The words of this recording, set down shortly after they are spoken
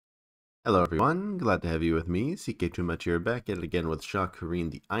Hello everyone, glad to have you with me. CK2 here back at it again with Shah Qarin,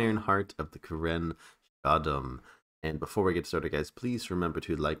 the Iron Heart of the Karen Shahdom. And before we get started, guys, please remember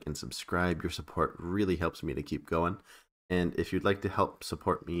to like and subscribe. Your support really helps me to keep going. And if you'd like to help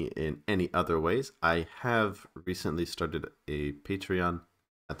support me in any other ways, I have recently started a Patreon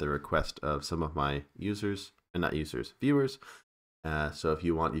at the request of some of my users, and not users, viewers. So if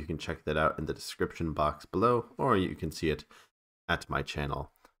you want, you can check that out in the description box below, or you can see it at my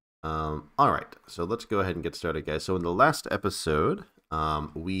channel. All right, so let's go ahead and get started, guys. So in the last episode,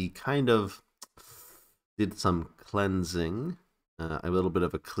 we kind of did some cleansing, a little bit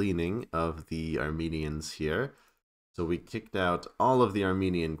of a cleaning of the Armenians here. So we kicked out all of the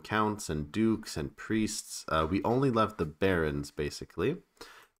Armenian counts and dukes and priests. We only left the barons, basically.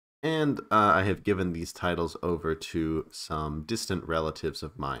 And I have given these titles over to some distant relatives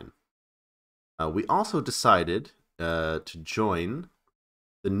of mine. We also decided to join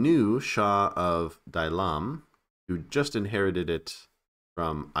the new Shah of Daylam, who just inherited it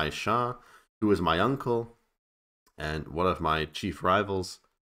from Aisha, who was my uncle and one of my chief rivals.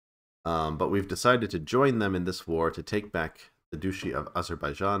 But we've decided to join them in this war to take back the Duchy of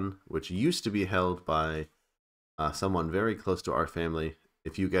Azerbaijan, which used to be held by someone very close to our family.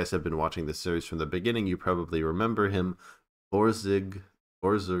 If you guys have been watching this series from the beginning, you probably remember him, Bozorg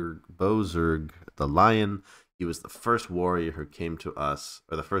the Lion. He was the first warrior who came to us,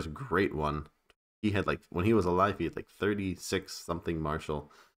 or the first great one. He had when he was alive, he had 36 something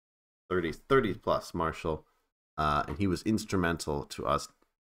martial, 30 plus martial, and he was instrumental to us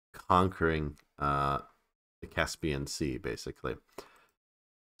conquering the Caspian Sea, basically.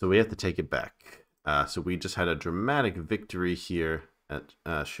 So we have to take it back. So we just had a dramatic victory here at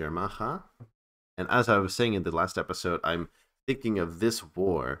Shermaha. And as I was saying in the last episode, I'm thinking of this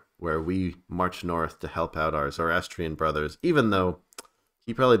war where we march north to help out our Zoroastrian brothers, even though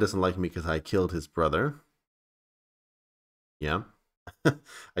he probably doesn't like me because I killed his brother. Yeah.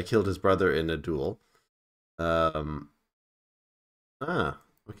 I killed his brother in a duel. Okay,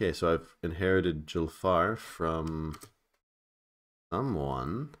 so I've inherited Julfar from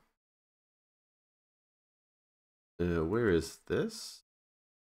someone. Where is this?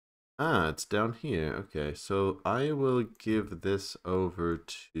 It's down here. Okay, so I will give this over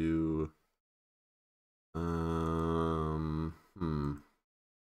to I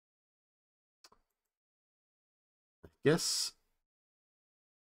guess,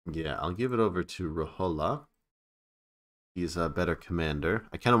 yeah, I'll give it over to Rohola. He's a better commander.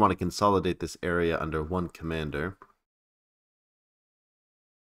 I kind of want to consolidate this area under one commander.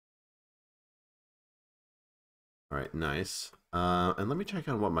 All right, nice. And let me check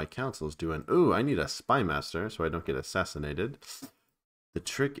on what my council's doing. Ooh, I need a spy master so I don't get assassinated. The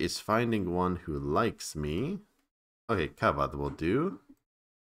trick is finding one who likes me. Okay, Kavad will do.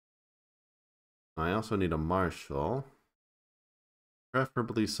 I also need a marshal.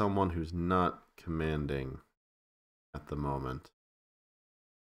 Preferably someone who's not commanding at the moment.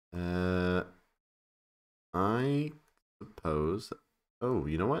 I suppose... Oh,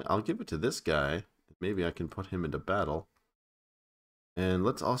 you know what? I'll give it to this guy. Maybe I can put him into battle. And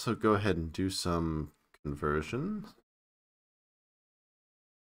let's also go ahead and do some conversion.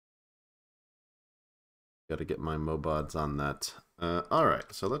 Got to get my mobods on that.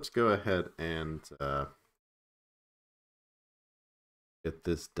 Alright, so let's go ahead and get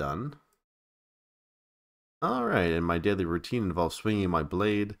this done. Alright, and my daily routine involves swinging my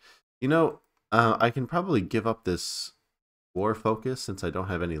blade. You know, I can probably give up this war focus since I don't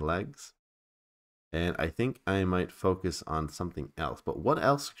have any legs. And I think I might focus on something else. But what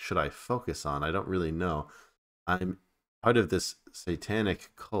else should I focus on? I don't really know. I'm part of this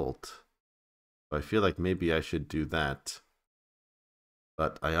satanic cult. So I feel like maybe I should do that.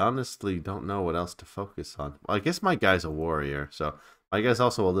 But I honestly don't know what else to focus on. Well, I guess my guy's a warrior. So my guy's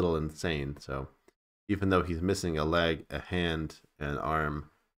also a little insane. So even though he's missing a leg, a hand, an arm,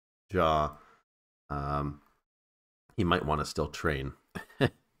 jaw, he might want to still train.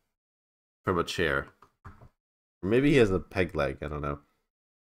 From a chair. Or maybe he has a peg leg, I don't know.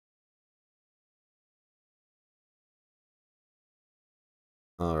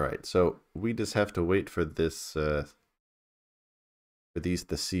 Alright, so we just have to wait for this, for these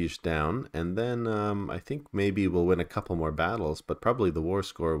to siege down, and then I think maybe we'll win a couple more battles, but probably the war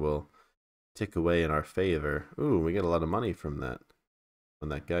score will tick away in our favor. Ooh, we get a lot of money from that, when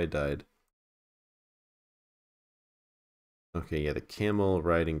that guy died. Okay, yeah, the camel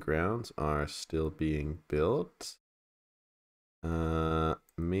riding grounds are still being built.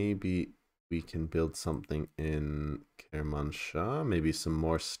 Maybe we can build something in Kermanshah, maybe some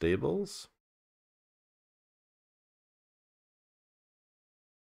more stables.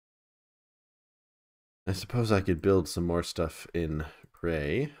 I suppose I could build some more stuff in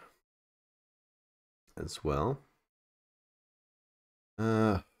Prey as well.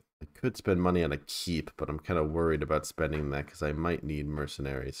 I could spend money on a keep, but I'm kind of worried about spending that because I might need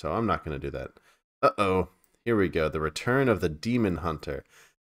mercenaries, so I'm not going to do that. Uh-oh. Here we go. The return of the demon hunter.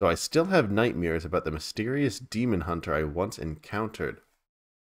 So I still have nightmares about the mysterious demon hunter I once encountered.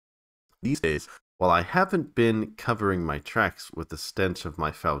 These days, while I haven't been covering my tracks with the stench of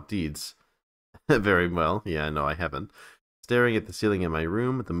my foul deeds, very well, yeah, no, I haven't. Staring at the ceiling in my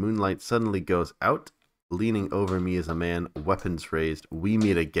room, the moonlight suddenly goes out. Leaning over me is a man, weapons raised. We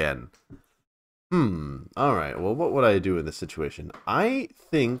meet again. Alright, well, what would I do in this situation? I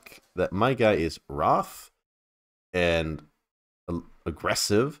think that my guy is wroth and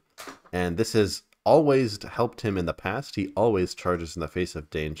aggressive, and this has always helped him in the past. He always charges in the face of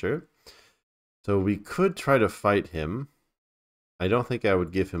danger. So we could try to fight him. I don't think I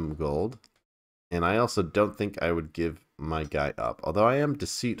would give him gold. And I also don't think I would give my guy up. Although I am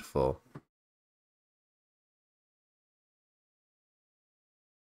deceitful.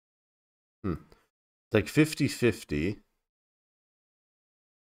 It's like 50-50.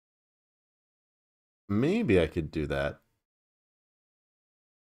 Maybe I could do that.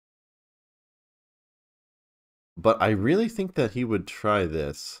 But I really think that he would try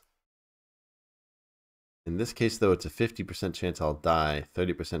this. In this case, though, it's a 50% chance I'll die,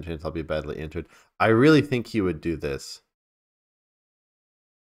 30% chance I'll be badly injured. I really think he would do this.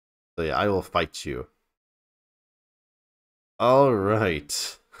 So yeah, I will fight you. All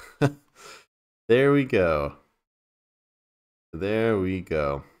right. There we go. There we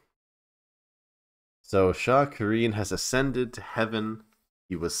go. So Shah Qarin has ascended to heaven.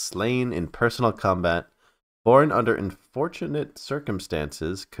 He was slain in personal combat. Born under unfortunate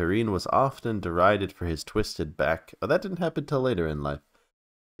circumstances, Qarin was often derided for his twisted back, but that didn't happen till later in life.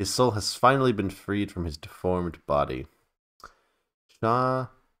 His soul has finally been freed from his deformed body.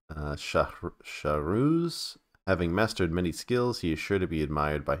 Shahruz, having mastered many skills, he is sure to be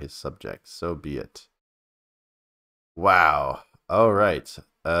admired by his subjects. So be it. Wow. All right.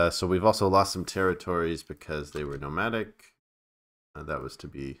 So we've also lost some territories because they were nomadic. That was to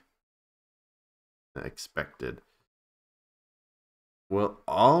be expected. Well,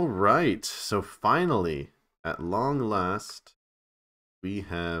 all right. So finally, at long last, we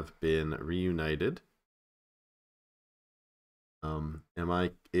have been reunited. Am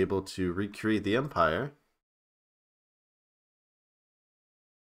I able to recreate the empire?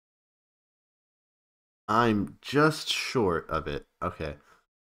 I'm just short of it. Okay.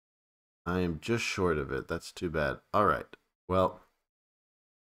 I am just short of it. That's too bad. All right. Well,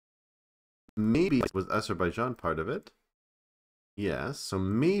 maybe was Azerbaijan part of it? Yes. So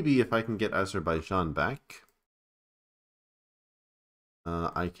maybe if I can get Azerbaijan back,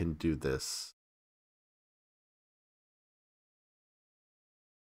 I can do this.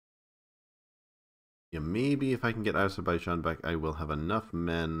 Yeah, maybe if I can get Azerbaijan back, I will have enough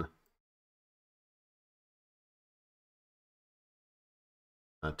men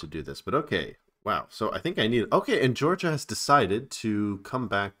to do this. But okay. Wow. So I think I need... Okay, and Georgia has decided to come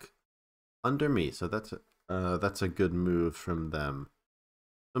back under me. So that's a good move from them.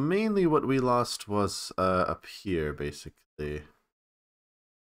 So mainly what we lost was up here, basically.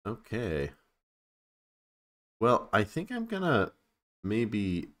 Okay. Well, I think I'm gonna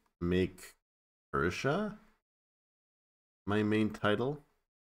maybe make Persia my main title.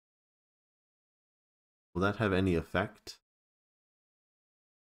 Will that have any effect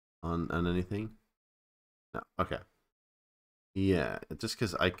on anything? No. Okay. Yeah, just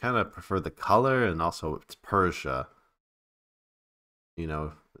because I kind of prefer the color, and also it's Persia. You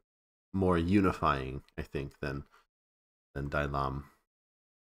know, more unifying, I think, than Daylam.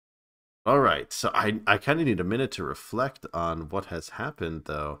 All right, so I kind of need a minute to reflect on what has happened,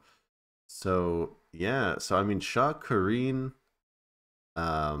 though. So yeah, so I mean, Shah Qarin,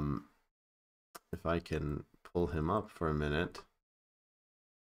 if I can pull him up for a minute.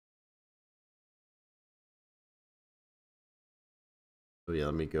 So yeah,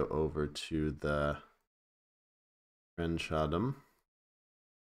 let me go over to the Renshadam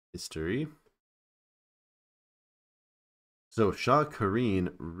history. So Shah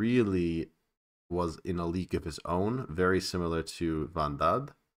Qarin really was in a league of his own, very similar to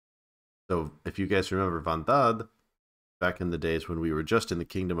Vandad. So if you guys remember Vandad, back in the days when we were just in the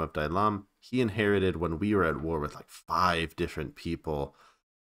kingdom of Daylam, he inherited when we were at war with like 5 different people.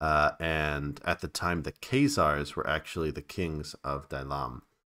 And at the time, the Khazars were actually the kings of Daylam.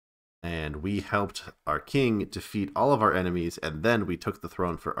 And we helped our king defeat all of our enemies, and then we took the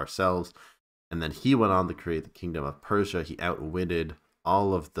throne for ourselves. And then he went on to create the kingdom of Persia. He outwitted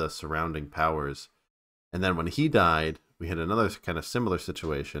all of the surrounding powers. And then when he died, we had another kind of similar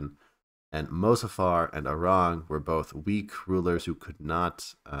situation. And Mosafar and Arang were both weak rulers who could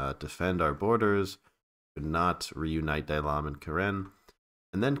not defend our borders, could not reunite Daylam and Karen.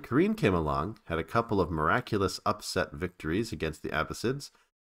 And then Qarin came along, had a couple of miraculous upset victories against the Abbasids,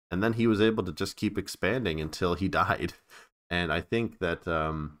 and then he was able to just keep expanding until he died. And I think that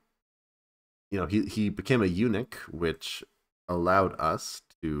he became a eunuch, which allowed us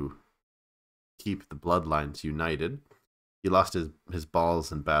to keep the bloodlines united. He lost his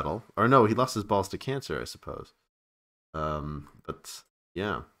balls in battle, or no, he lost his balls to cancer, I suppose. But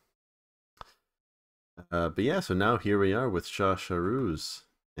yeah. But yeah, so now here we are with Shah Sharuz,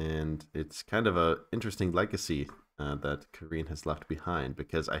 and it's kind of a interesting legacy that Qarin has left behind,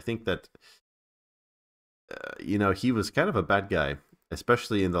 because I think that he was kind of a bad guy,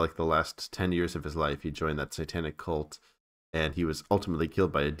 especially in the last 10 years of his life. He joined that satanic cult, and he was ultimately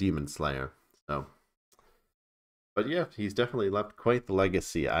killed by a demon slayer. So, but yeah, he's definitely left quite the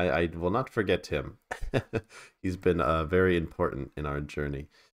legacy. I will not forget him. He's been very important in our journey.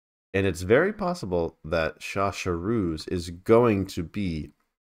 And it's very possible that Shah Sharuz is going to be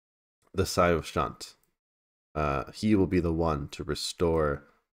the Saoshyant. He will be the one to restore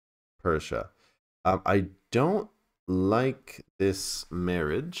Persia. I don't like this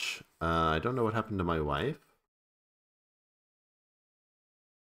marriage. I don't know what happened to my wife.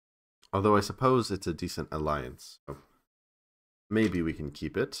 Although I suppose it's a decent alliance. So maybe we can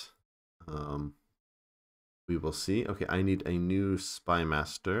keep it. We will see. Okay, I need a new spy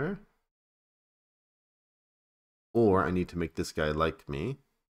master. Or I need to make this guy like me.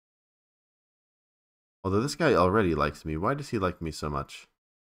 Although this guy already likes me. Why does he like me so much?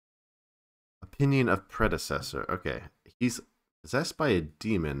 Opinion of predecessor. Okay, he's possessed by a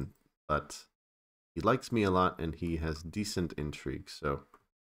demon, but he likes me a lot and he has decent intrigue, so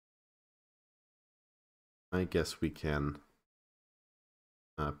I guess we can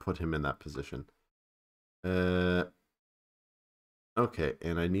put him in that position. Okay,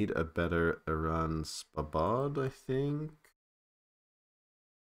 and I need a better Iran Spabad, I think,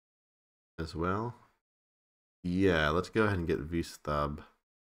 as well. Yeah, let's go ahead and get Vistasp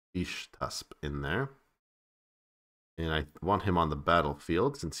in there. And I want him on the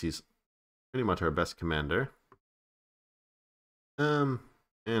battlefield since he's pretty much our best commander. And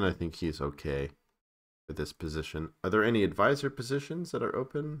I think he's okay for this position. Are there any advisor positions that are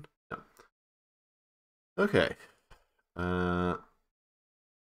open? No. Okay. So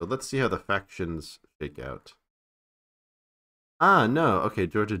let's see how the factions shake out. Ah, no. Okay,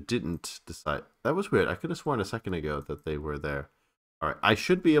 Georgia didn't decide. That was weird. I could have sworn a second ago that they were there. All right, I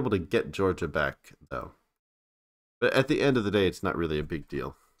should be able to get Georgia back, though. But at the end of the day, it's not really a big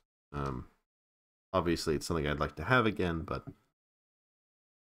deal. Obviously, it's something I'd like to have again, but...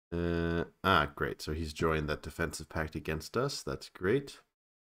 great. So he's joined that defensive pact against us. That's great.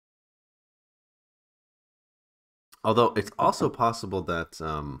 Although, it's also possible that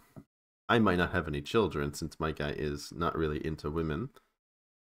I might not have any children, since my guy is not really into women.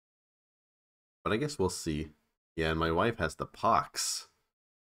 But I guess we'll see. Yeah, and my wife has the pox.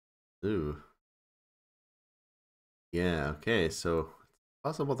 Ooh. Yeah, okay, so it's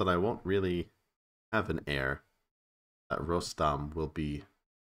possible that I won't really have an heir. That Rostam will be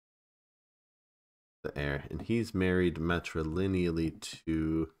the heir. And he's married matrilineally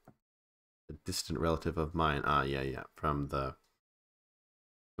to a distant relative of mine. Ah, yeah, from the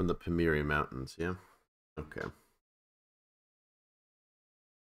Pamiri Mountains, yeah? Okay.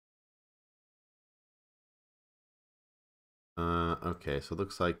 Okay, so it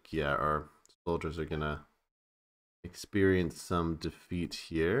looks like, yeah, our soldiers are gonna experience some defeat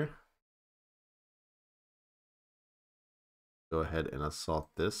here. Go ahead and assault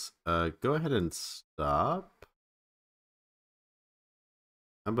this. Go ahead and stop.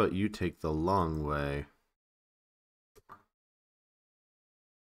 How about you take the long way?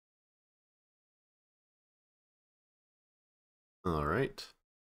 All right.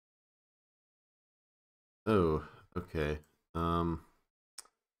 Oh, okay. So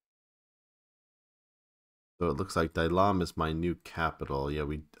it looks like Daylam is my new capital. Yeah,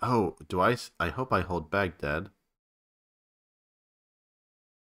 we... Oh, I hope I hold Baghdad.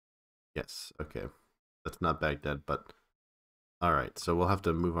 Yes, okay. That's not Baghdad, but... Alright, so we'll have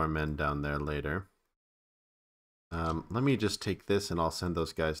to move our men down there later. Let me just take this and I'll send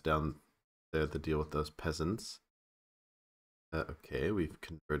those guys down there to deal with those peasants. Okay, we've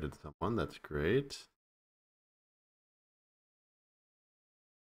converted someone. That's great.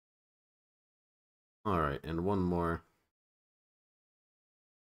 Alright, and one more.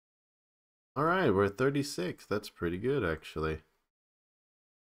 Alright, we're at 36. That's pretty good, actually.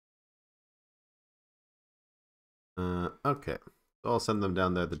 Okay. So I'll send them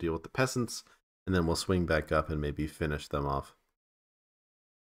down there to deal with the peasants, and then we'll swing back up and maybe finish them off.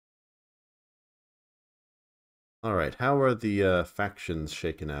 All right. How are the factions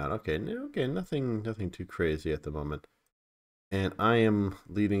shaken out? Okay. Okay. Nothing too crazy at the moment. And I am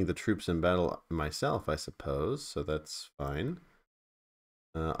leading the troops in battle myself, I suppose. So that's fine.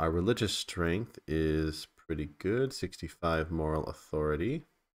 Our religious strength is pretty good. 65 moral authority.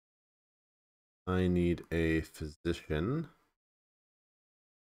 I need a physician.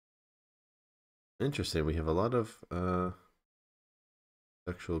 Interesting. We have a lot of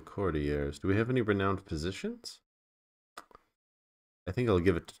sexual courtiers. Do we have any renowned physicians? I think I'll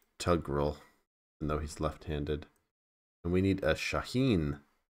give it to Tugril, even though he's left-handed. And we need a Shahin.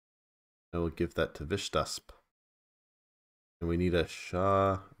 I will give that to Vishtasp. And we need a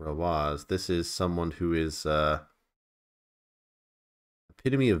Shah Rawaz. This is someone who is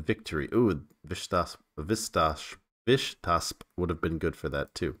epitome of victory. Ooh, Vishtasp would have been good for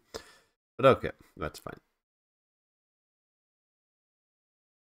that too. But okay, that's fine.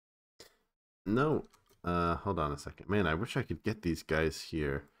 No, hold on a second. Man, I wish I could get these guys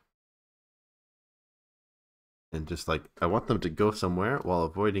here. And just like, I want them to go somewhere while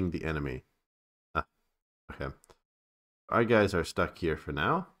avoiding the enemy. Ah, okay. Our guys are stuck here for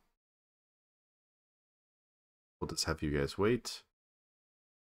now. We'll just have you guys wait.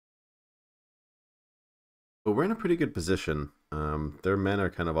 But we're in a pretty good position. Their men are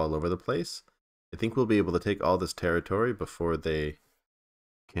kind of all over the place. I think we'll be able to take all this territory before they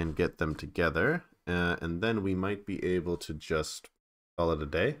can get them together. And then we might be able to just call it a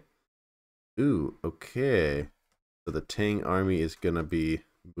day. Ooh, okay. So the Tang army is going to be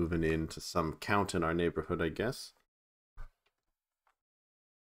moving into some count in our neighborhood, I guess.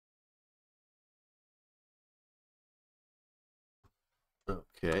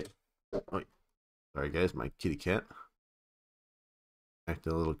 Okay. Oh, sorry, guys, my kitty cat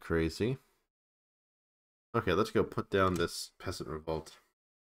acting a little crazy. Okay, let's go put down this peasant revolt.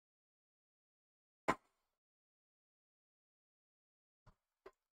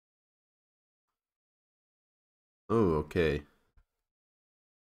 Oh, okay.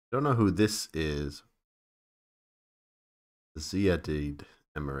 Don't know who this is. Ziyadid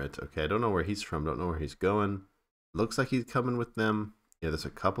Emirate. Okay, I don't know where he's from. Don't know where he's going. Looks like he's coming with them. Yeah, there's a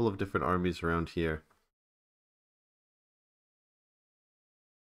couple of different armies around here.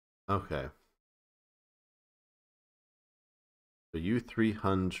 Okay. So you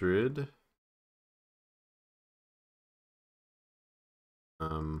 300.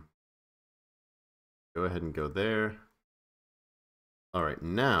 Go ahead and go there. All right,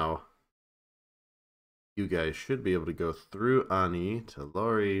 now you guys should be able to go through Ani to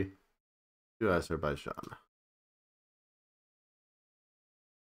Lori to Azerbaijan.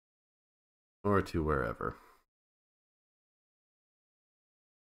 Or to wherever.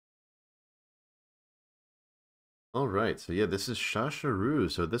 All right, so yeah, this is Shah Sharu,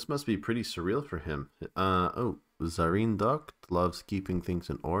 so this must be pretty surreal for him. Oh, Zareen Duct loves keeping things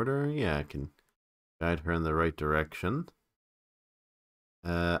in order. Yeah, I can guide her in the right direction.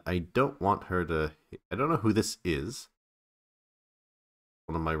 I don't want her to... I don't know who this is.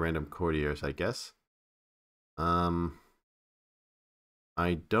 One of my random courtiers, I guess. I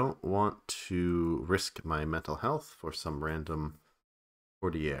don't want to risk my mental health for some random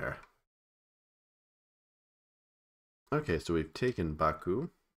courtier. Okay, so we've taken Baku.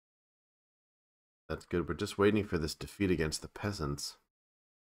 That's good. We're just waiting for this defeat against the peasants.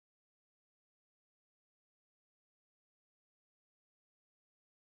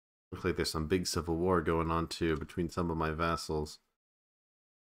 Looks like there's some big civil war going on too between some of my vassals.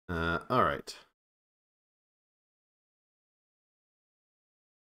 Alright.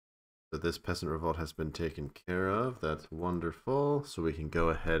 So this peasant revolt has been taken care of. That's wonderful. So we can go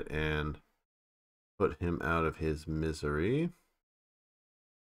ahead and put him out of his misery.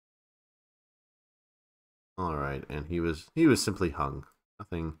 Alright, and he was simply hung.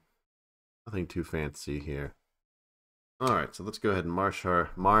 Nothing too fancy here. Alright, so let's go ahead and march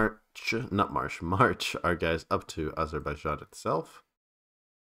our guys up to Azerbaijan itself.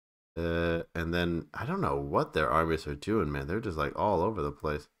 And then I don't know what their armies are doing, man. They're just like all over the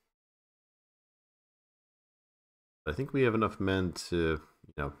place. But I think we have enough men to,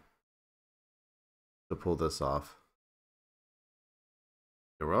 to pull this off.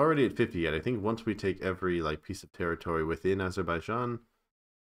 Yeah, we're already at 50 yet. I think once we take every like piece of territory within Azerbaijan,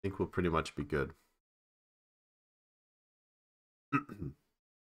 I think we'll pretty much be good. And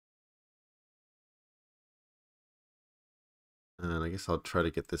I guess I'll try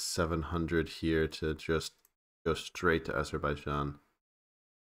to get this 700 here to just go straight to Azerbaijan.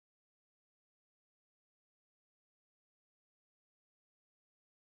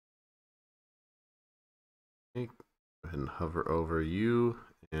 Okay, go ahead and hover over you,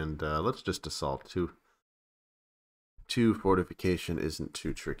 and let's just assault. Two fortification isn't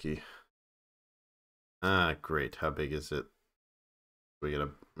too tricky. Ah, great. How big is it? We get a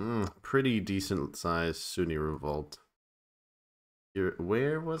pretty decent sized Sunni revolt.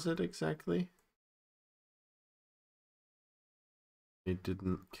 Where was it exactly? I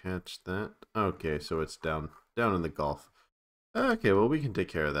didn't catch that. Okay, so it's down in the Gulf. Okay, well we can take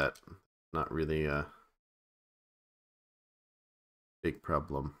care of that. Not really a big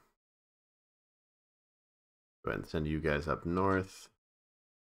problem. Go ahead and send you guys up north.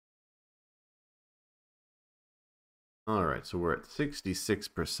 Alright, so we're at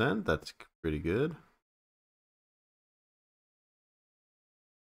 66%. That's pretty good.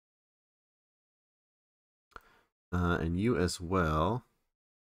 And you as well.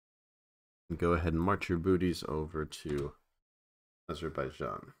 Go ahead and march your booties over to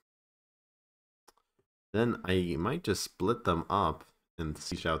Azerbaijan. Then I might just split them up and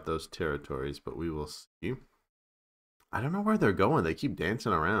siege out those territories, but we will see. I don't know where they're going. They keep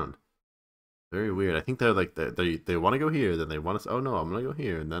dancing around. Very weird. I think they're like they want to go here, then they want to. Oh no, I'm gonna go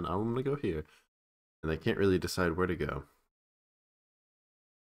here, and then I'm gonna go here, and they can't really decide where to go.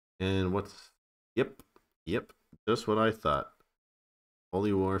 And what's? Yep, just what I thought.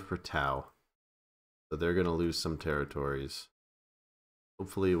 Holy war for Tau. So they're gonna lose some territories.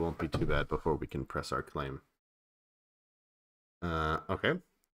 Hopefully, it won't be too bad before we can press our claim. Okay,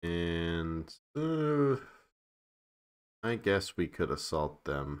 and I guess we could assault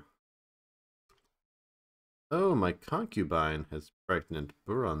them. Oh, my concubine has pregnant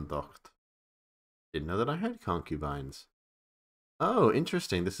Burandocht. Didn't know that I had concubines. Oh,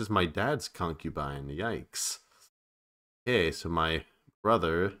 interesting. This is my dad's concubine. Yikes. Okay, so my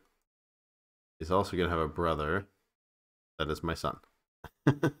brother is also going to have a brother. That is my son.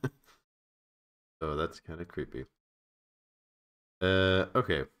 So that's kind of creepy.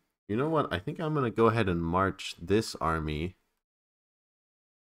 Okay. You know what? I think I'm going to go ahead and march this army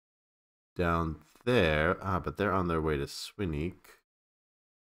down there. Ah, but they're on their way to Swinik.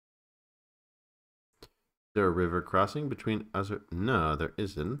 Is there a river crossing between No, there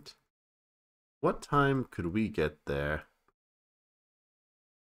isn't. What time could we get there?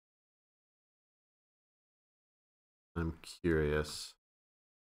 I'm curious.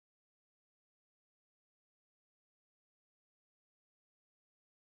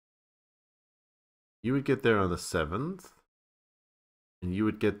 You would get there on the 7th. And you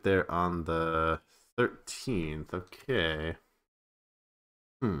would get there on the 13th. Okay.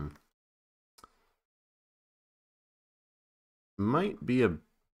 Might be a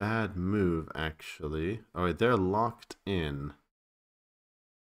bad move, actually. Alright, they're locked in.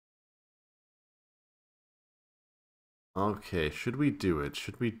 Okay, should we do it?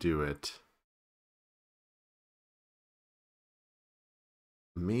 Should we do it?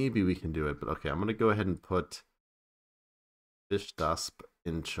 Maybe we can do it, but okay, I'm gonna go ahead and put Fishdasp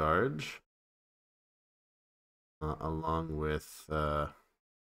in charge. Along with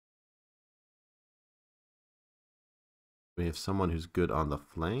we have someone who's good on the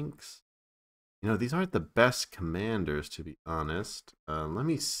flanks. You know, these aren't the best commanders, to be honest. Let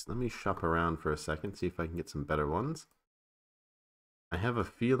me shop around for a second, see if I can get some better ones. I have a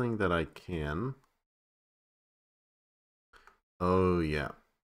feeling that I can. Oh yeah,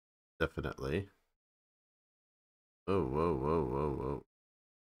 definitely. Oh whoa.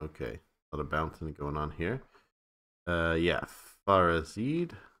 Okay, a lot of bouncing going on here. Yeah,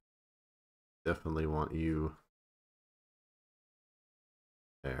 Farazid. Definitely want you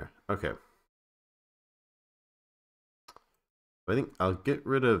there. Okay. I think I'll get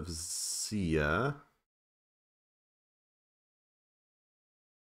rid of Zia.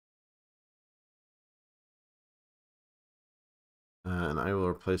 And I will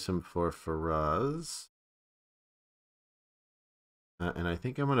replace him for Faraz. And I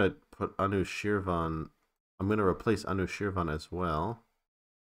think I'm going to put Anushirvan. I'm going to replace Anushirvan as well.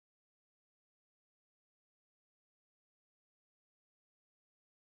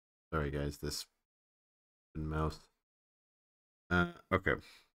 Sorry, guys, this mouse. Okay.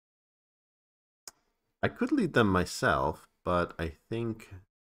 I could lead them myself, but I think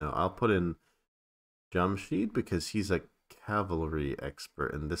no, I'll put in Jamshid because he's a cavalry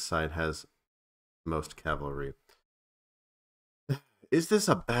expert, and this side has most cavalry. Is this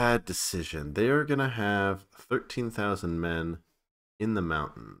a bad decision? They're gonna have 13,000 men in the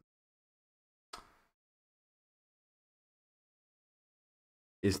mountain.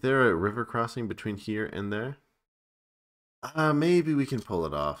 Is there a river crossing between here and there? Maybe we can pull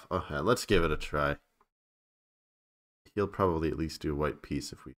it off. Okay, let's give it a try. He'll probably at least do white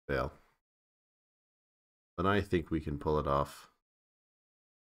peace if we fail. but I think we can pull it off.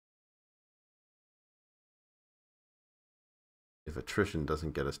 If attrition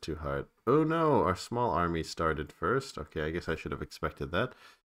doesn't get us too hard. Oh no, our small army started first. Okay, I guess I should have expected that.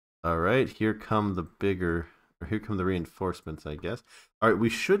 All right, here come the here come the reinforcements, I guess. All right, we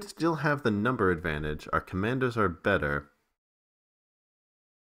should still have the number advantage. Our commanders are better.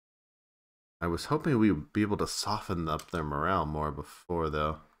 I was hoping we would be able to soften up their morale more before,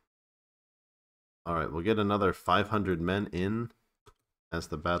 though. All right, we'll get another 500 men in as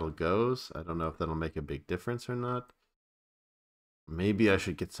the battle goes. I don't know if that'll make a big difference or not. Maybe I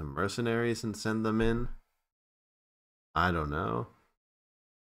should get some mercenaries and send them in. I don't know.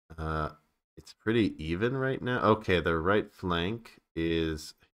 It's pretty even right now. Okay, their right flank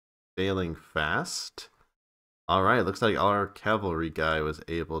is failing fast. All right, looks like our cavalry guy was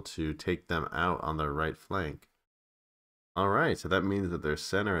able to take them out on their right flank. All right, so that means that their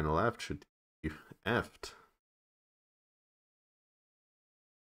center and left should be effed.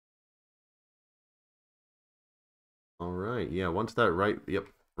 All right, yeah, once that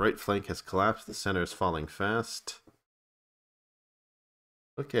right flank has collapsed, the center is falling fast.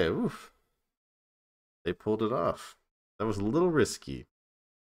 Okay, oof. They pulled it off. That was a little risky.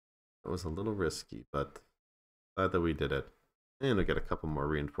 That was a little risky, but glad that we did it. And we'll get a couple more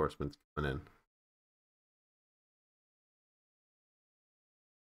reinforcements coming in.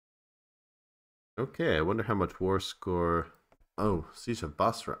 Okay, I wonder how much war score... Oh, Siege of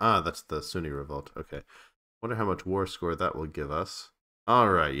Basra. Ah, that's the Sunni revolt. Okay. Wonder how much war score that will give us.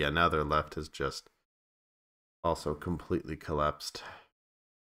 Alright, yeah, now their left has just also completely collapsed.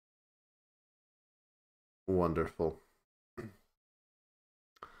 Wonderful.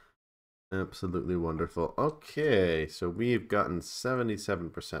 Absolutely wonderful. Okay, so we've gotten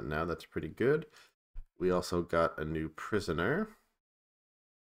 77% now. That's pretty good. We also got a new prisoner.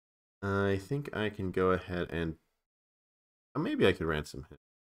 I think I can go ahead and... maybe I could ransom him.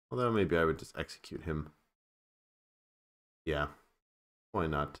 Although maybe I would just execute him. Yeah, why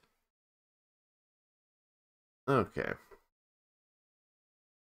not? Okay.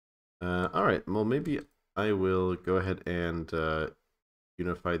 Alright, well maybe I will go ahead and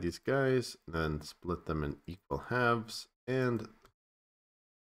unify these guys, then split them in equal halves, and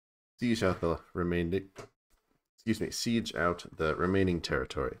siege out the remaining... siege out the remaining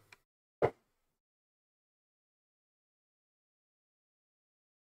territory.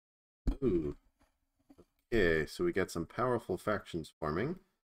 Ooh. Okay, so we got some powerful factions forming.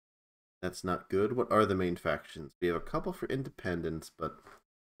 That's not good. What are the main factions? We have a couple for independence, but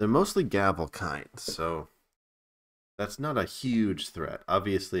they're mostly Gavel kind, so that's not a huge threat.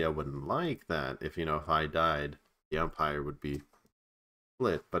 Obviously, I wouldn't like that if I died, the empire would be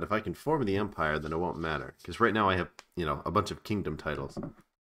split. But if I can form the empire, then it won't matter. Because right now I have, a bunch of kingdom titles.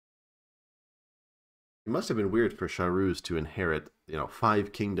 It must have been weird for Shahruz to inherit,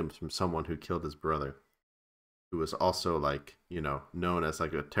 5 kingdoms from someone who killed his brother, who was also, like, known as,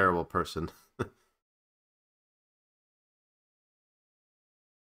 like, a terrible person.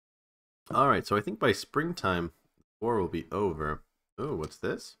 Alright, so I think by springtime, the war will be over. Oh, what's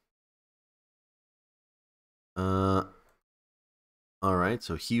this? Alright,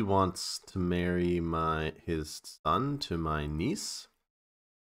 so he wants to marry his son to my niece.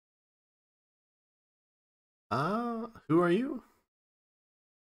 Who are you?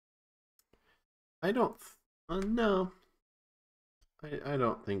 I don't... no. I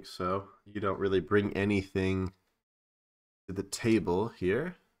don't think so. You don't really bring anything to the table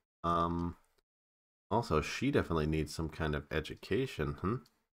here. Also, she definitely needs some kind of education,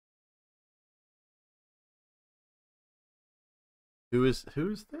 Who's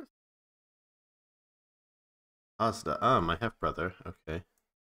this? Asda. Ah, my half brother. Okay.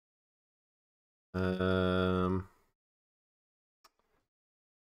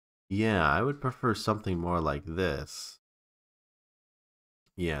 Yeah, I would prefer something more like this.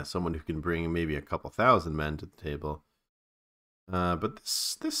 Yeah, someone who can bring maybe a couple thousand men to the table. But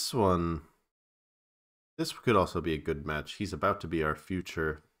this one, this could also be a good match. He's about to be our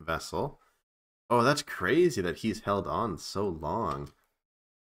future vassal. Oh, that's crazy that he's held on so long.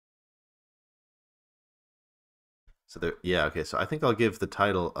 So there, yeah, okay. So I think I'll give the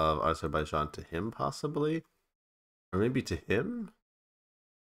title of Azerbaijan to him, possibly, or maybe to him.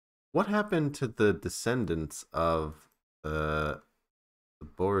 What happened to the descendants of the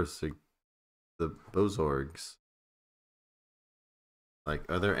Bozorgs? Like,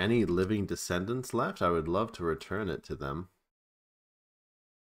 are there any living descendants left? I would love to return it to them.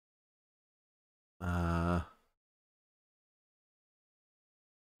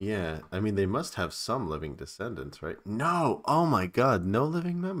 Yeah, I mean, they must have some living descendants, right? No! Oh my god, no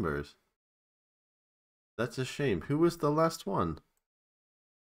living members. That's a shame. Who was the last one?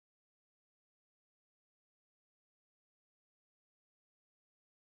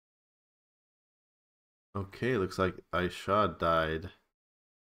 Okay, looks like Aisha died.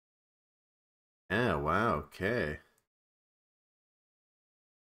 Yeah, wow, okay.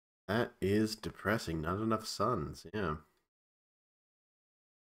 That is depressing. Not enough sons, yeah.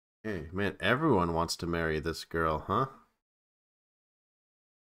 Okay, man, everyone wants to marry this girl, huh?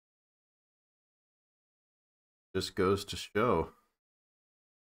 Just goes to show.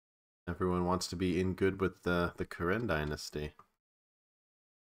 Everyone wants to be in good with the Karen dynasty.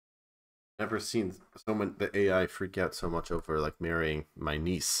 Never seen someone the AI freak out so much over like marrying my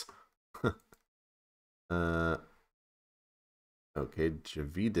niece. uh okay,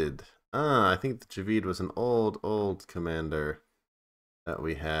 Javidid. I think the Javid was an old commander that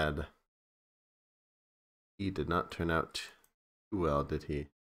we had. He did not turn out too well, did he?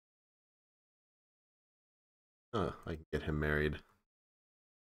 Oh, I can get him married.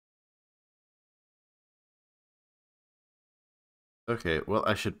 Okay, well,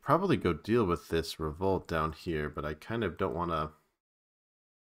 I should probably go deal with this revolt down here, but I kind of don't want to.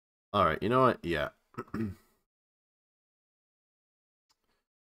 Alright, you know what? Yeah.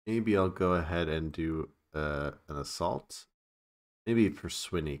 Maybe I'll go ahead and do an assault. Maybe for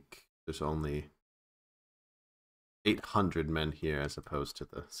Swinnik, there's only 800 men here as opposed to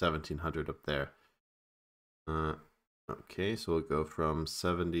the 1700 up there. Okay, so we'll go from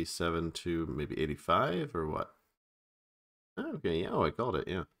 77 to maybe 85 or what? Okay, yeah, oh, I called it,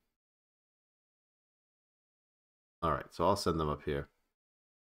 yeah. Alright, so I'll send them up here.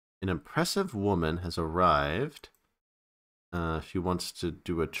 An impressive woman has arrived. She wants to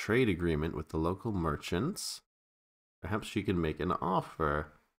do a trade agreement with the local merchants. Perhaps she can make an offer.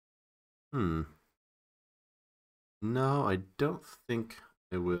 No, I don't think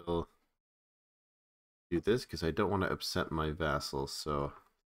I will do this because I don't want to upset my vassals, so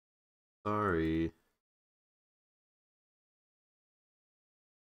sorry.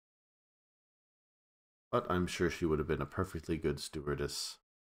 But I'm sure she would have been a perfectly good stewardess,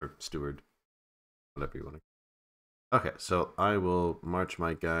 or steward, whatever you want to. Okay, so I will march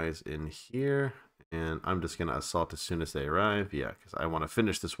my guys in here, and I'm just going to assault as soon as they arrive. Yeah, because I want to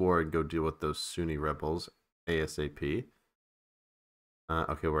finish this war and go deal with those Sunni rebels ASAP.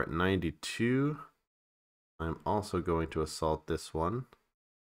 Okay, we're at 92. I'm also going to assault this one.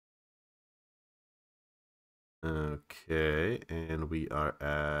 Okay, and we are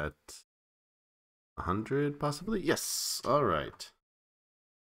at 100 possibly? Yes, all right.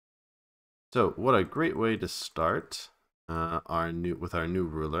 So what a great way to start our new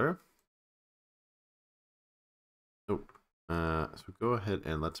ruler. Oh, so go ahead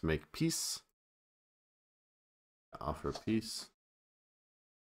and let's make peace. Offer peace.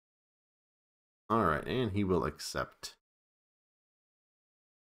 All right, and he will accept.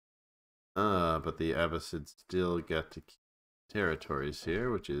 But the Abbasids still get to keep territories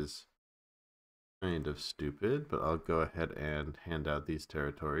here, which is kind of stupid, but I'll go ahead and hand out these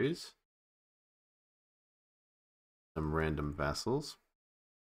territories. Some random vassals.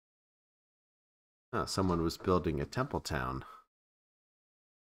 Someone was building a temple town.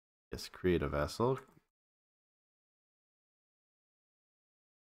 Yes, create a vassal.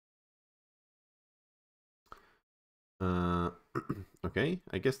 Okay,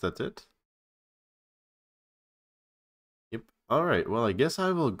 I guess that's it. Yep. All right, well, I guess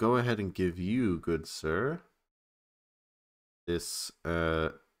I will go ahead and give you, good sir, this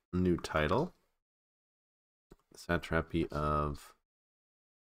new title. Satrapy of...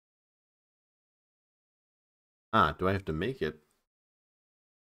 do I have to make it?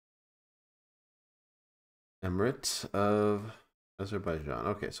 Emirate of Azerbaijan.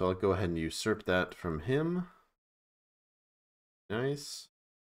 Okay, so I'll go ahead and usurp that from him. Nice.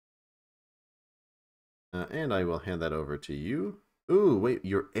 And I will hand that over to you. Ooh, wait,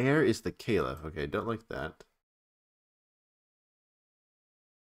 your heir is the caliph. Okay, don't like that.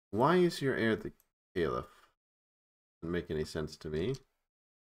 Why is your heir the caliph? Doesn't make any sense to me.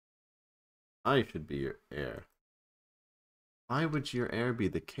 I should be your heir. Why would your heir be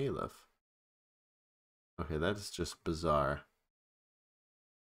the caliph? Okay, that is just bizarre.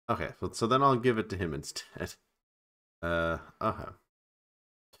 Okay, so then I'll give it to him instead. Okay.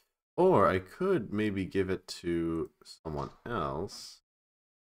 Or I could maybe give it to someone else.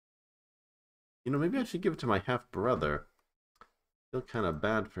 You know, maybe I should give it to my half-brother. Feel kind of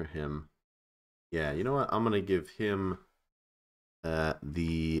bad for him. Yeah, you know what? I'm gonna give him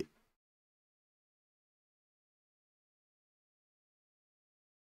the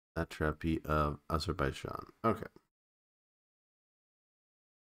satrapy of Azerbaijan. Okay.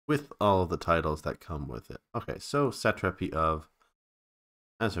 with all the titles that come with it. Okay, so satrapy of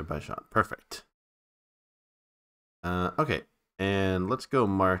Azerbaijan. Perfect. Okay, and let's go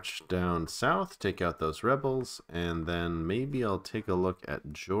march down south, take out those rebels, and then maybe I'll take a look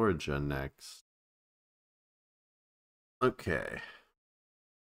at Georgia next. Okay.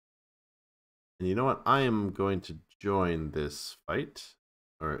 And you know what? I am going to join this fight,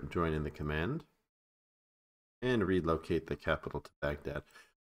 or join in the command, and relocate the capital to Baghdad.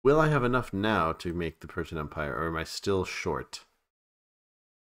 Will I have enough now to make the Persian Empire, or am I still short?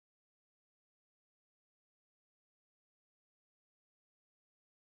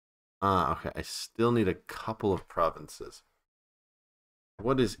 Ah, okay. I still need a couple of provinces.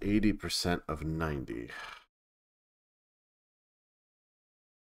 What is 80% of 90?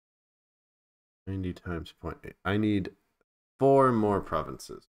 90 times 0.8. I need 4 more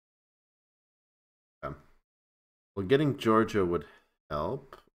provinces. Okay. Well, getting Georgia would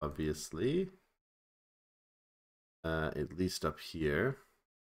help, obviously. At least up here.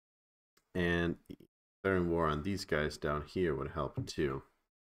 And declaring war on these guys down here would help too.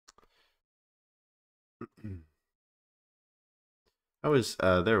 How is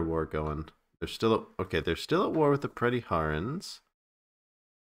their war going? They're still okay. They're still at war with the Pretiharans,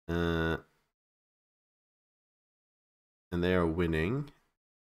 and they are winning.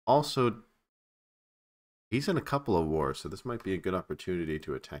 Also, he's in a couple of wars, so this might be a good opportunity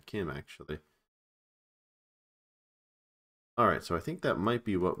to attack him. Actually, all right. So I think that might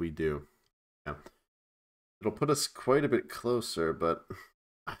be what we do. Yeah, it'll put us quite a bit closer, but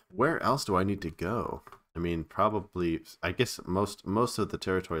where else do I need to go? I mean, probably. I guess most of the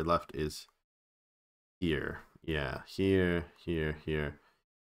territory left is here. Yeah, here, here, here.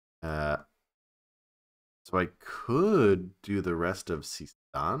 So I could do the rest of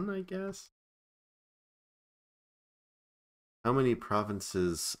Sistan, I guess. How many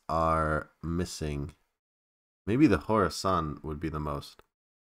provinces are missing? Maybe the Khorasan would be the most.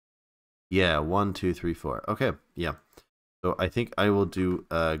 Yeah, 1, 2, 3, 4. Okay, yeah. So I think I will do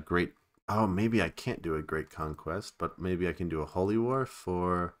a great. Oh, maybe I can't do a great conquest, but maybe I can do a holy war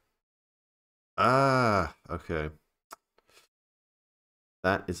for. Ah, okay.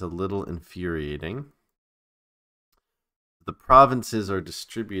 That is a little infuriating. The provinces are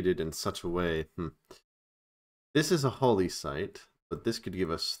distributed in such a way. This is a holy site, but this could give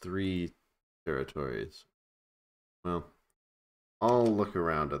us 3 territories. Well, I'll look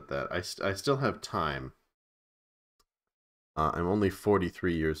around at that. I still have time. I'm only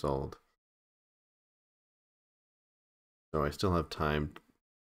 43 years old. So I still have time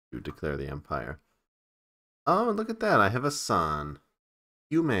to declare the empire. Oh, look at that. I have a son.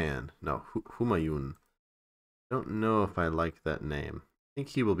 Human. No, Humayun. Don't know if I like that name. I think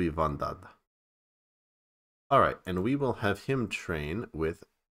he will be Vandad. Alright, and we will have him train with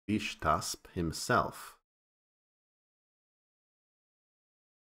Bishtasp himself.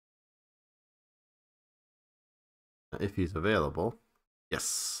 If he's available.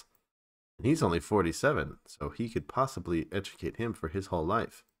 Yes. And he's only 47, so he could possibly educate him for his whole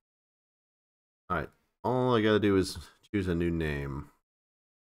life. Alright, all I gotta do is choose a new name.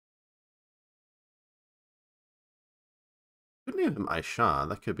 Could name him Aisha,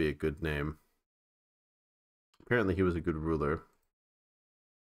 that could be a good name. Apparently he was a good ruler.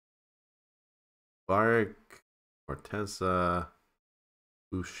 Barak, Morteza,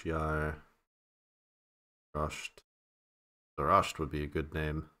 Ushyar, Rosht. Zoroastrian would be a good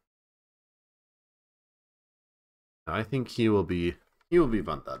name. I think he will be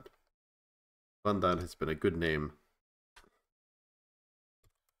Vandad. Vandad has been a good name.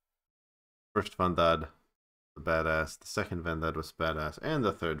 First Vandad, the badass. The second Vandad was badass, and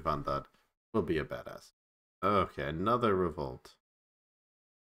the third Vandad will be a badass. Okay, another revolt.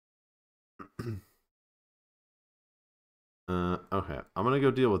 Okay, I'm gonna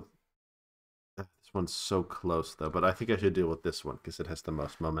go deal with. This one's so close though, but I think I should deal with this one because it has the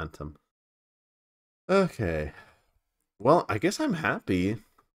most momentum. Okay. Well, I guess I'm happy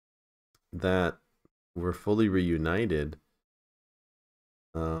that we're fully reunited.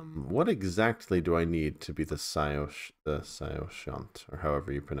 What exactly do I need to be the Saoshyant, or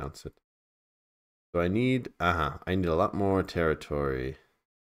however you pronounce it? So I need, I need a lot more territory,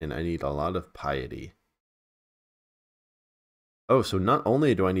 and I need a lot of piety. Oh, so not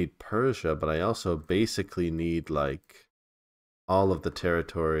only do I need Persia, but I also basically need, like, all of the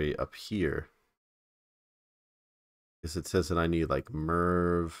territory up here. Because it says that I need, like,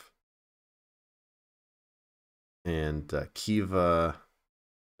 Merv and Khiva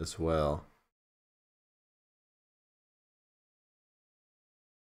as well.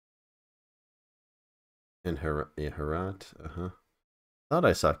 And Herat, Thought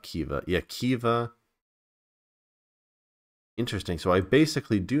I saw Kiva. Yeah, Kiva. Interesting. So I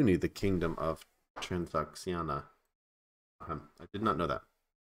basically do need the kingdom of Transoxiana. I did not know that.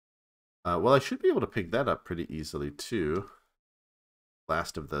 Well, I should be able to pick that up pretty easily too.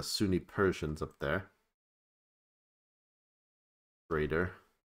 Last of the Sunni Persians up there. Raider.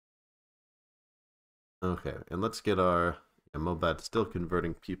 Okay, and let's get our Mobad still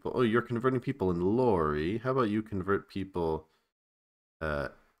converting people. Oh, you're converting people in Lori. How about you convert people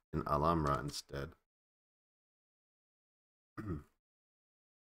in Alamra instead?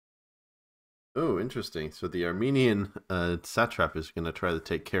 Oh, interesting. So the Armenian satrap is going to try to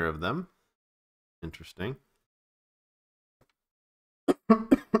take care of them. Interesting.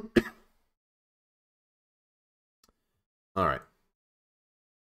 All right.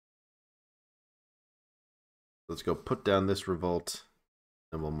 Let's go put down this revolt,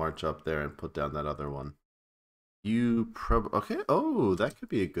 and we'll march up there and put down that other one. You okay. Oh, that could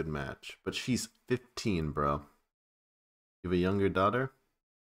be a good match. But she's 15, bro. You have a younger daughter?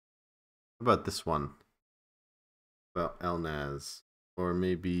 How about this one? About Elnaz. Or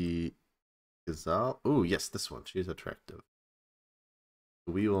maybe Ghazal? Oh, yes, this one. She's attractive.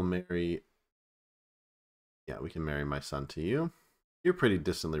 We will marry... Yeah, we can marry my son to you. You're pretty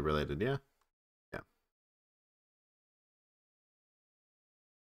distantly related, yeah? Yeah.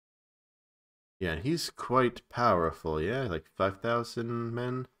 Yeah, he's quite powerful, yeah? Like 5,000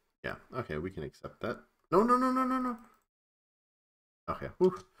 men? Yeah, okay, we can accept that. No, no, no, no, no, no. Okay,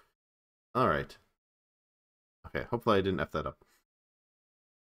 whew. Alright. Okay, hopefully I didn't F that up.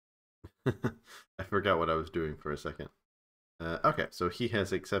 I forgot what I was doing for a second. Okay, so he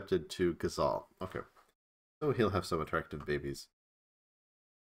has accepted to Ghazal. Okay. So he'll have some attractive babies.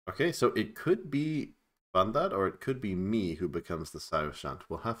 Okay, so it could be Bandad or it could be me who becomes the Saoshyant.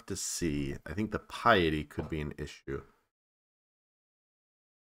 We'll have to see. I think the piety could be an issue.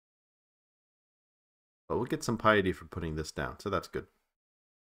 But we'll get some piety for putting this down, so that's good.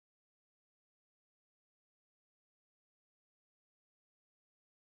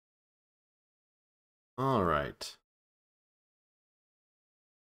 Alright.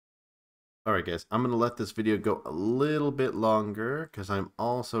 Alright guys, I'm going to let this video go a little bit longer because I'm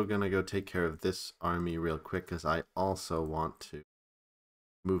also going to go take care of this army real quick because I also want to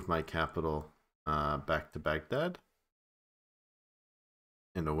move my capital back to Baghdad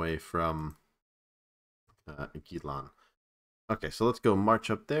and away from Gilan. Okay, so let's go march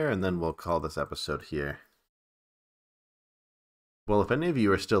up there and then we'll call this episode here. Well, if any of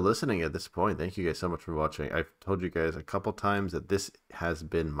you are still listening at this point, thank you guys so much for watching. I've told you guys a couple times that this has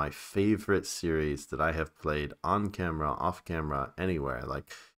been my favorite series that I have played on camera, off camera, anywhere. Like,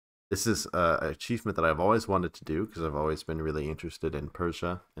 this is an achievement that I've always wanted to do because I've always been really interested in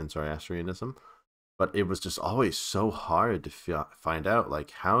Persia and Zoroastrianism. But it was just always so hard to find out,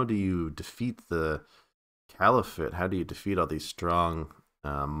 like, how do you defeat the caliphate? How do you defeat all these strong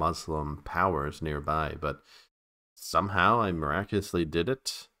Muslim powers nearby? But somehow I miraculously did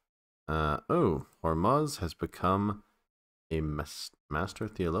it. Oh, Hormuz has become a master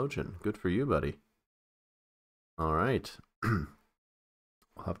theologian. Good for you, buddy. All right. We'll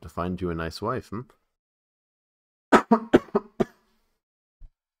have to find you a nice wife, hmm?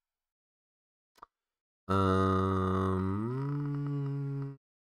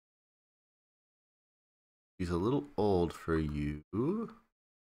 She's a little old for you.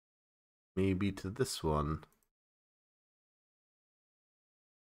 Maybe to this one.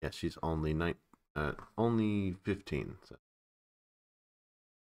 Yeah, she's only only 15. So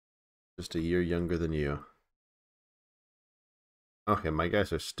just a year younger than you. Okay, my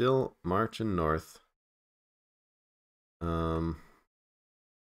guys are still marching north. Alright,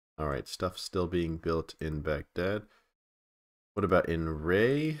 stuff's still being built in Baghdad. What about in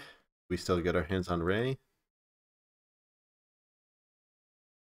Ray? We still get our hands on Ray?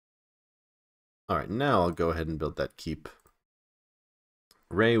 Alright, now I'll go ahead and build that keep.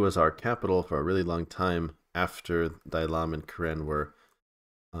 Ray was our capital for a really long time after Daylam and Qarin were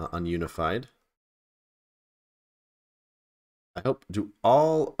ununified. I hope, do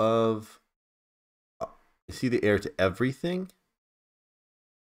all of... Is he the heir to everything?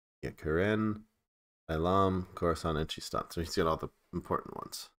 Yeah, Qarin, Daylam, Khorasan, and Chistan. So he's got all the important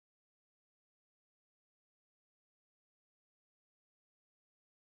ones.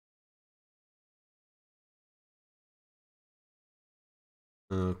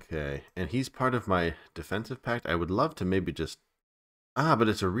 Okay, and he's part of my defensive pact. I would love to maybe just... but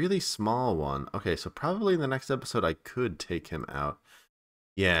it's a really small one. Okay, so probably in the next episode I could take him out.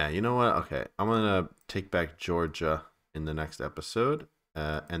 Yeah, you know what? Okay, I'm gonna take back Georgia in the next episode.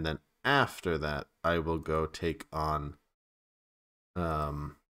 And then after that, I will go take on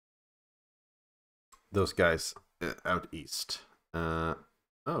those guys out east. Oh,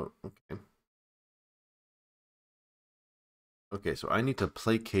 okay. Okay, so I need to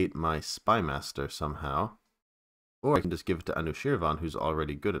placate my spy master somehow. Or I can just give it to Anushirvan, who's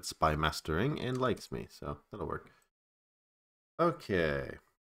already good at spy mastering and likes me, so that'll work. Okay.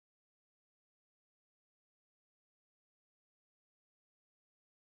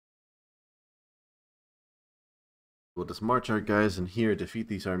 We'll just march our guys in here, defeat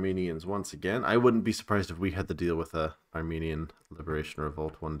these Armenians once again. I wouldn't be surprised if we had to deal with a Armenian liberation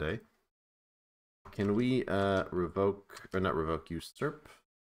revolt one day. Can we revoke, or not revoke, usurp?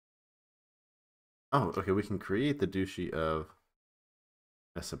 Oh, okay, we can create the Duchy of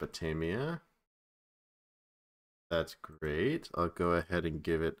Mesopotamia. That's great. I'll go ahead and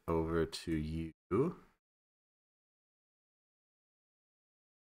give it over to you.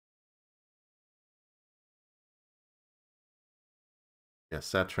 Yeah,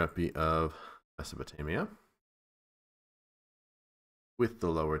 satrapy of Mesopotamia. With the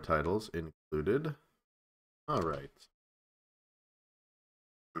lower titles included. All right.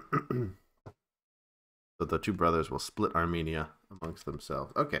 So the two brothers will split Armenia amongst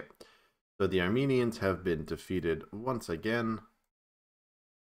themselves. Okay. So the Armenians have been defeated once again.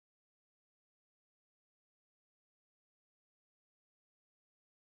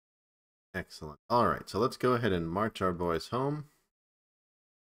 Excellent. All right. So let's go ahead and march our boys home.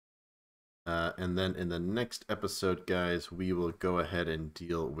 And then in the next episode, guys, we will go ahead and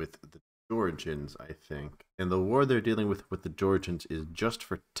deal with the Georgians, I think. And the war they're dealing with the Georgians is just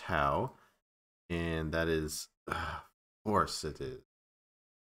for Tau. And that is, of course it is.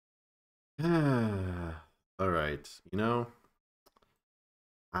 All right. You know,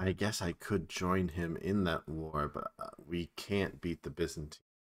 I guess I could join him in that war, but we can't beat the Byzantines.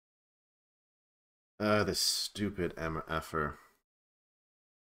 This stupid MFer.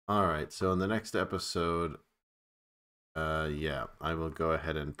 Alright, so in the next episode, yeah, I will go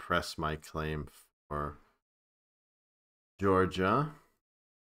ahead and press my claim for Georgia.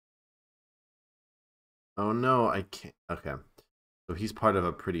 Oh no, I can't. Okay. So he's part of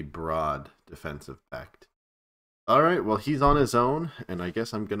a pretty broad defensive pact. Alright, well, he's on his own, and I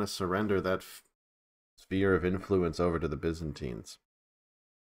guess I'm going to surrender that sphere of influence over to the Byzantines.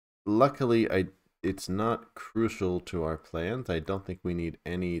 Luckily, it's not crucial to our plans. I don't think we need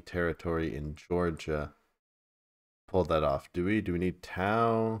any territory in Georgia. Pull that off. Do we? Do we need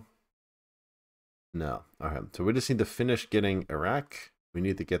Tau? No. Okay. So we just need to finish getting Iraq. We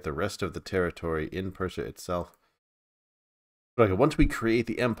need to get the rest of the territory in Persia itself. But okay, once we create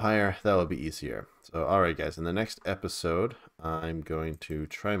the empire, that will be easier. So, alright guys, in the next episode, I'm going to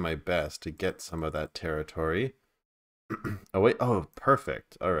try my best to get some of that territory. Oh wait, oh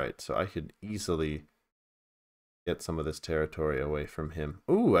perfect. Alright, so I could easily get some of this territory away from him.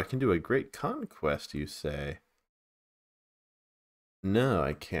 Ooh, I can do a great conquest, you say? No,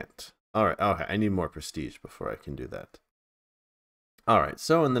 I can't. Alright, okay, I need more prestige before I can do that. Alright,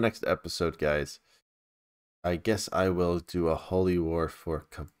 so in the next episode, guys, I guess I will do a holy war for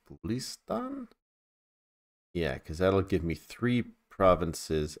Kabulistan? Yeah, because that'll give me 3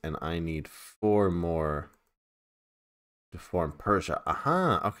 provinces, and I need 4 more to form Persia.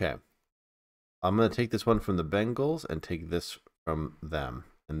 Aha, okay. I'm going to take this one from the Bengals and take this from them.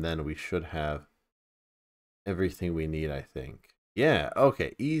 And then we should have everything we need, I think. Yeah,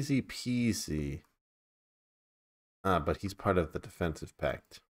 okay, easy peasy. But he's part of the defensive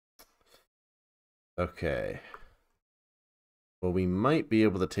pact. Okay. Well, we might be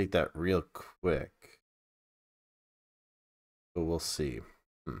able to take that real quick. But we'll see.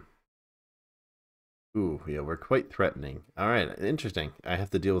 Ooh, yeah, we're quite threatening. Alright, interesting. I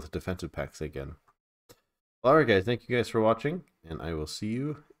have to deal with defensive pacts again. Alright guys, thank you guys for watching, and I will see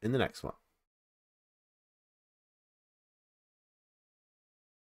you in the next one.